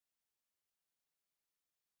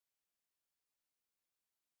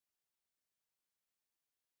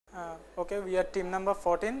Okay, we are team number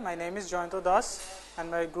 14. My name is Joyanto Das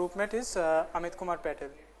and my group mate is Amit Kumar Patel.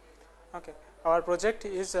 Okay, our project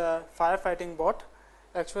is firefighting bot.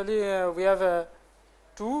 Actually, we have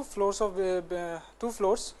two floors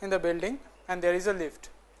in the building, and there is a lift.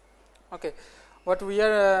 Okay, what we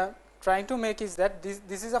are trying to make is that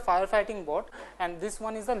this is a firefighting bot, and this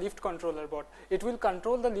one is a lift controller bot. It will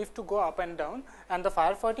control the lift to go up and down, and the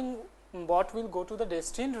firefighting bot will go to the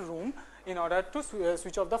destined room in order to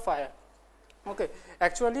switch off the fire. Okay,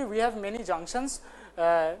 actually we have many junctions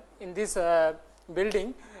in this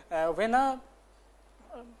building. When a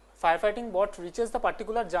firefighting bot reaches the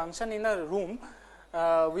particular junction in a room,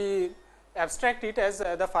 we abstract it as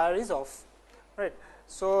the fire is off, right.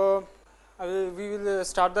 So we will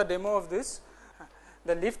start the demo of this.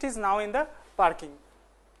 The lift is now in the parking.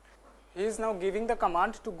 He is now giving the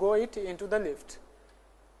command to go it into the lift.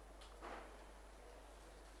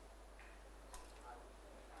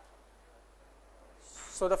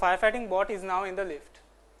 So the firefighting bot is now in the lift.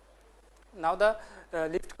 Now the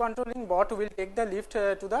lift controlling bot will take the lift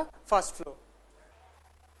to the first floor.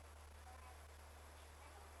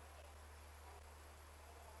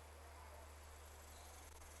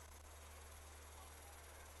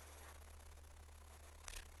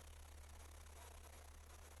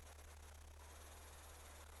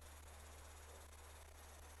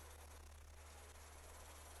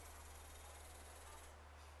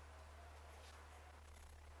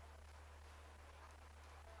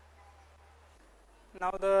 Now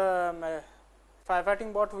the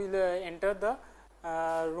firefighting bot will enter the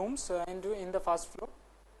rooms in the first floor.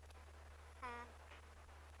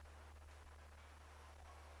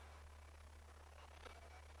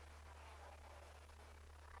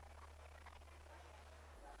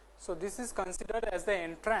 So this is considered as the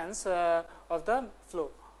entrance of the floor,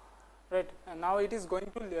 right. And now it is going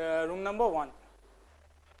to room number 1.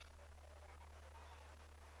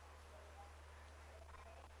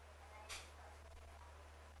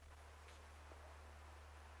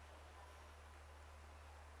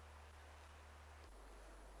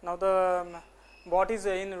 Now the bot is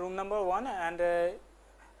in room number 1, and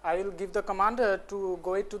I will give the command to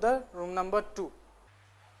go it to the room number 2.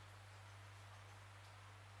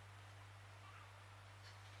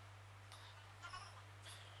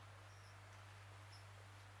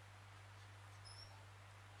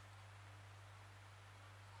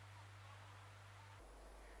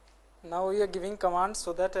 Now we are giving commands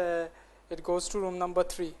so that it goes to room number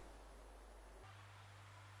 3.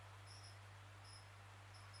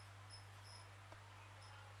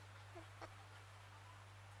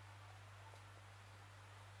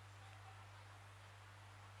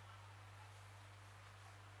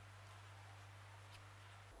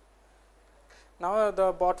 Now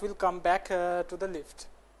the bot will come back to the lift.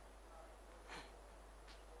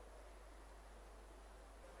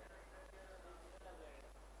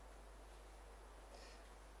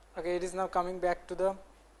 Okay, it is now coming back to the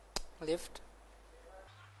lift.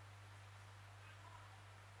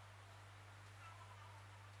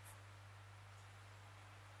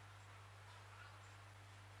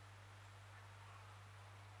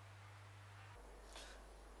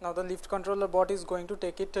 Now the lift controller bot is going to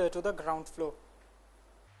take it to the ground floor.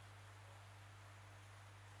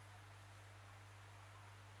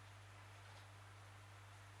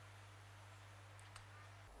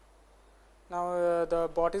 Now the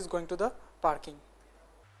bot is going to the parking.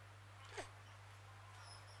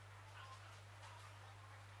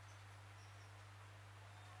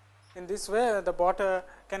 In this way, the bot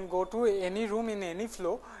can go to any room in any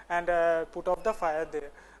floor and put off the fire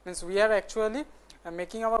there. Means we are actually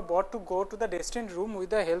making our bot to go to the destined room with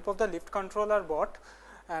the help of the lift controller bot,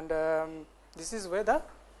 and this is where the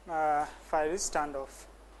fire is turned off.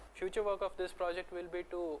 Future work of this project will be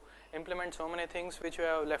to implement so many things which we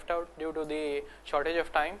have left out due to the shortage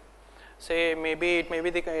of time. Say maybe it may be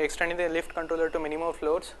extending the lift controller to many more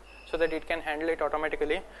floors so that it can handle it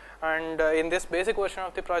automatically. And in this basic version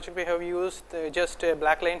of the project, we have used just a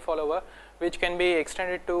black line follower, which can be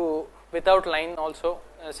extended to without line also,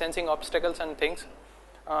 sensing obstacles and things,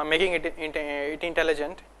 making it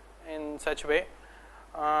intelligent in such way.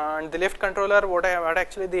 And the lift controller, what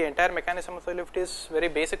actually the entire mechanism of the lift is very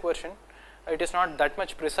basic version. It is not that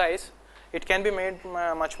much precise. It can be made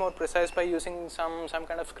much more precise by using some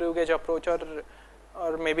kind of screw gauge approach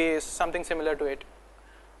or maybe something similar to it.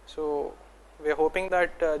 So we are hoping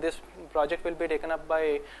that this project will be taken up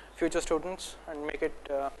by future students and make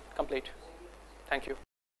it complete. Thank you.